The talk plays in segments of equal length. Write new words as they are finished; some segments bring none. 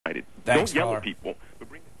Thanks, Don't yell caller. at people.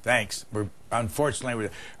 Thanks. Unfortunately,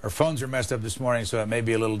 our phones are messed up this morning, so it may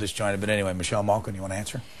be a little disjointed. But anyway, Michelle Malkin, you want to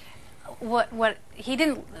answer?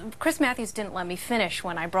 Chris Matthews didn't let me finish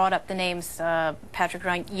when I brought up the names Patrick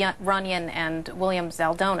Runyon and William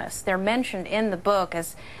Zaldonis. They're mentioned in the book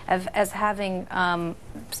as having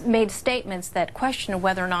made statements that question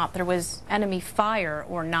whether or not there was enemy fire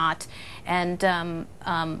or not, and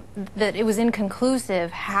that it was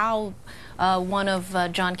inconclusive how one of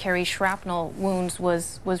John Kerry's shrapnel wounds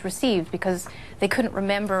was received, because they couldn't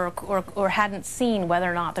remember or hadn't seen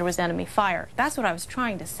whether or not there was enemy fire. That's what I was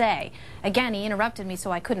trying to say. Again, he interrupted me,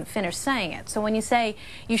 so I couldn't finish saying it. So when you say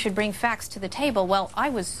you should bring facts to the table, well, I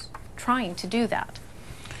was trying to do that.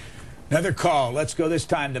 Another call. Let's go this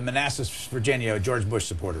time to Manassas, Virginia, a George Bush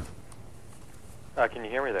supporter. Can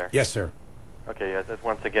you hear me there? Yes, sir. Okay,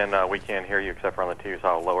 once again, we can't hear you except for on the TV, so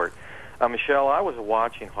I'll lower it. Michelle, I was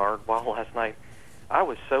watching Hardball last night. I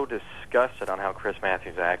was so disgusted on how Chris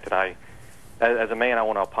Matthews acted. As a man, I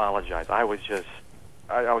want to apologize. I was just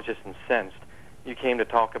incensed. You came to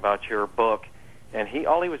talk about your book, and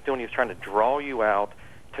all he was doing, he was trying to draw you out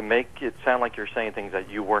to make it sound like you're saying things that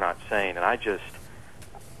you were not saying. And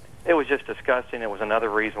it was just disgusting. It was another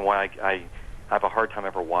reason why I have a hard time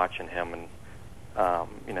ever watching him. And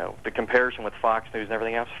you know, the comparison with Fox News and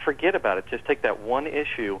everything else, forget about it. Just take that one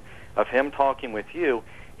issue of him talking with you.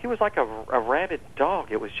 He was like a rabid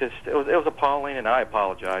dog. It was appalling, and I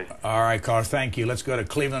apologize. All right, caller, thank you. Let's go to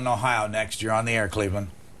Cleveland, Ohio next. You're on the air, Cleveland.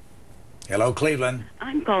 Hello, Cleveland.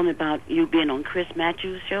 I'm calling about you being on Chris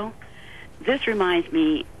Matthews' show. This reminds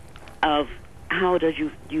me of how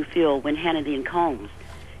you feel when Hannity and Combs.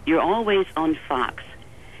 You're always on Fox,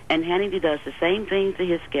 and Hannity does the same thing to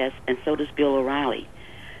his guests, and so does Bill O'Reilly.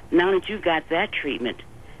 Now that you've got that treatment,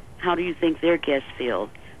 how do you think their guests feel?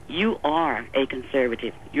 You are a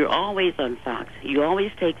conservative. You're always on Fox. You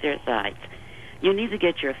always take their sides. You need to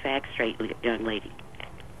get your facts straight, young lady.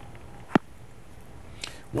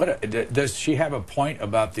 Does she have a point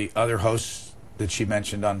about the other hosts that she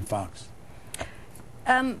mentioned on Fox?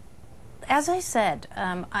 As I said,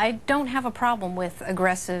 I don't have a problem with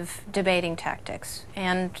aggressive debating tactics,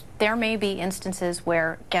 and there may be instances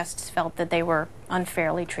where guests felt that they were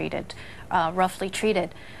unfairly treated, roughly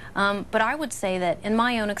treated. But I would say that in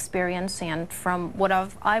my own experience and from what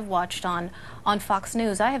I've watched on Fox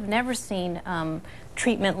News, I have never seen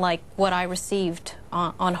treatment like what I received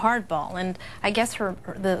on Hardball. And I guess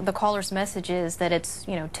the caller's message is that it's,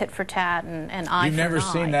 you know, tit for tat and eye for eye. You've never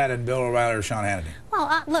seen that in Bill O'Reilly or Sean Hannity?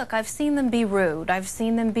 Well, look, I've seen them be rude. I've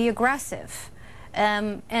seen them be aggressive.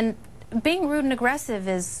 And being rude and aggressive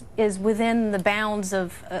is within the bounds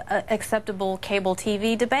of acceptable cable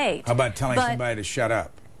TV debate. How about telling somebody to shut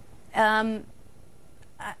up?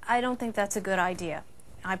 I don't think that's a good idea.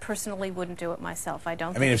 I personally wouldn't do it myself. I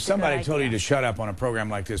don't. I mean, if somebody told you to shut up on a program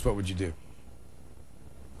like this, what would you do?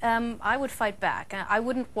 I would fight back. I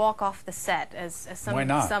wouldn't walk off the set, as Why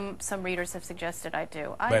not? some readers have suggested I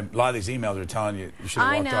do. But a lot of these emails are telling you should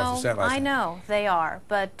have walked off the set last night. I know, they are.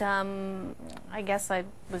 But I guess I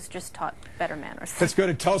was just taught better manners. Let's go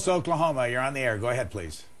to Tulsa, Oklahoma. You're on the air. Go ahead,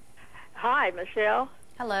 please. Hi, Michelle.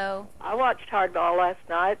 Hello. I watched Hardball last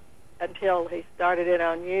night until he started in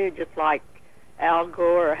on you, just like Al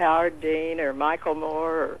Gore or Howard Dean or Michael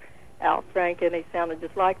Moore or Al Franken. He sounded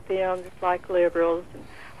just like them, just like liberals. And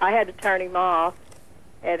I had to turn him off,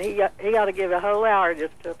 and he ought to give a whole hour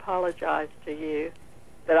just to apologize to you.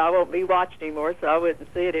 But I won't be watching anymore, so I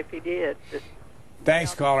wouldn't see it if he did. Just,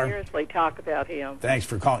 thanks, caller. Seriously, talk about him. Thanks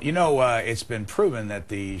for calling. You know, it's been proven that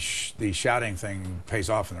the shouting thing pays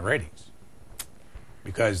off in the ratings,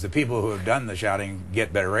 because the people who have done the shouting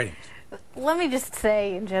get better ratings. Let me just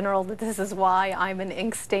say in general that this is why I'm an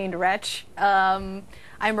ink-stained wretch.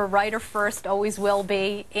 I'm a writer first, always will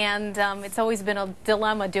be, and it's always been a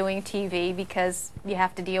dilemma doing TV because you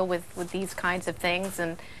have to deal with these kinds of things,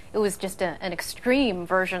 and it was just an extreme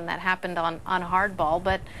version that happened on Hardball.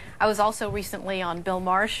 But I was also recently on Bill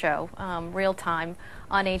Maher's show, Real Time,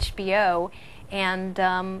 on HBO, and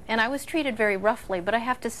I was treated very roughly, but I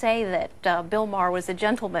have to say that Bill Maher was a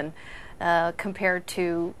gentleman compared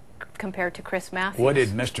to Chris Matthews. What did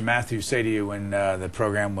Mr. Matthews say to you when the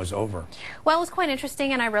program was over? Well, it was quite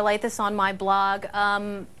interesting, and I relate this on my blog.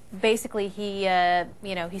 Basically, he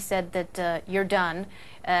said that you're done.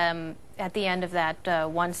 At the end of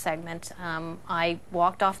that one segment, I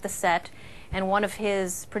walked off the set, and one of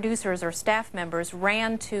his producers or staff members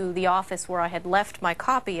ran to the office where I had left my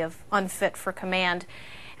copy of Unfit for Command,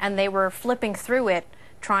 and they were flipping through it,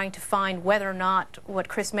 trying to find whether or not what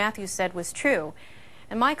Chris Matthews said was true.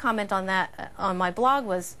 And my comment on that on my blog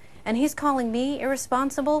was, and he's calling me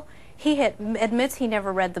irresponsible? He admits he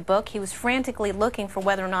never read the book. He was frantically looking for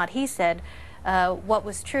whether or not he said what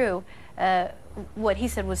was true, what he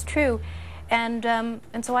said was true. And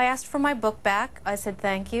so I asked for my book back. I said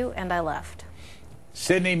thank you, and I left.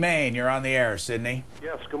 Sydney, Maine, you're on the air, Sydney.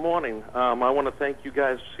 Yes, good morning. I want to thank you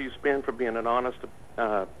guys, C-SPAN, for being an honest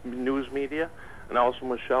news media, and also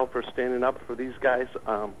Michelle for standing up for these guys.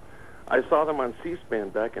 I saw them on C-SPAN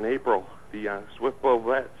back in April, the Swiftboat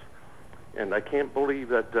vets, and I can't believe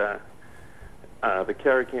that the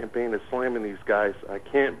Kerry campaign is slamming these guys. I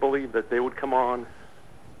can't believe that they would come on,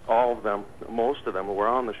 all of them, most of them were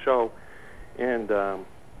on the show, and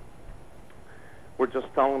we're just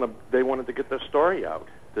telling them they wanted to get their story out,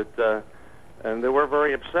 and they were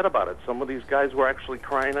very upset about it. Some of these guys were actually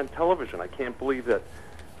crying on television. I can't believe that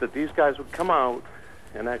these guys would come out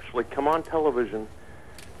and actually come on television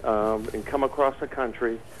and come across the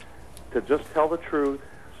country to just tell the truth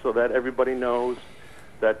so that everybody knows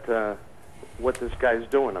that what this guy's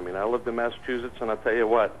doing. I mean, I lived in Massachusetts, and I'll tell you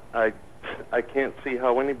what, I can't see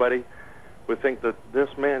how anybody would think that this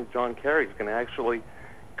man, John Kerry, is going to actually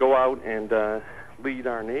go out and lead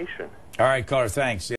our nation. All right, caller, thanks.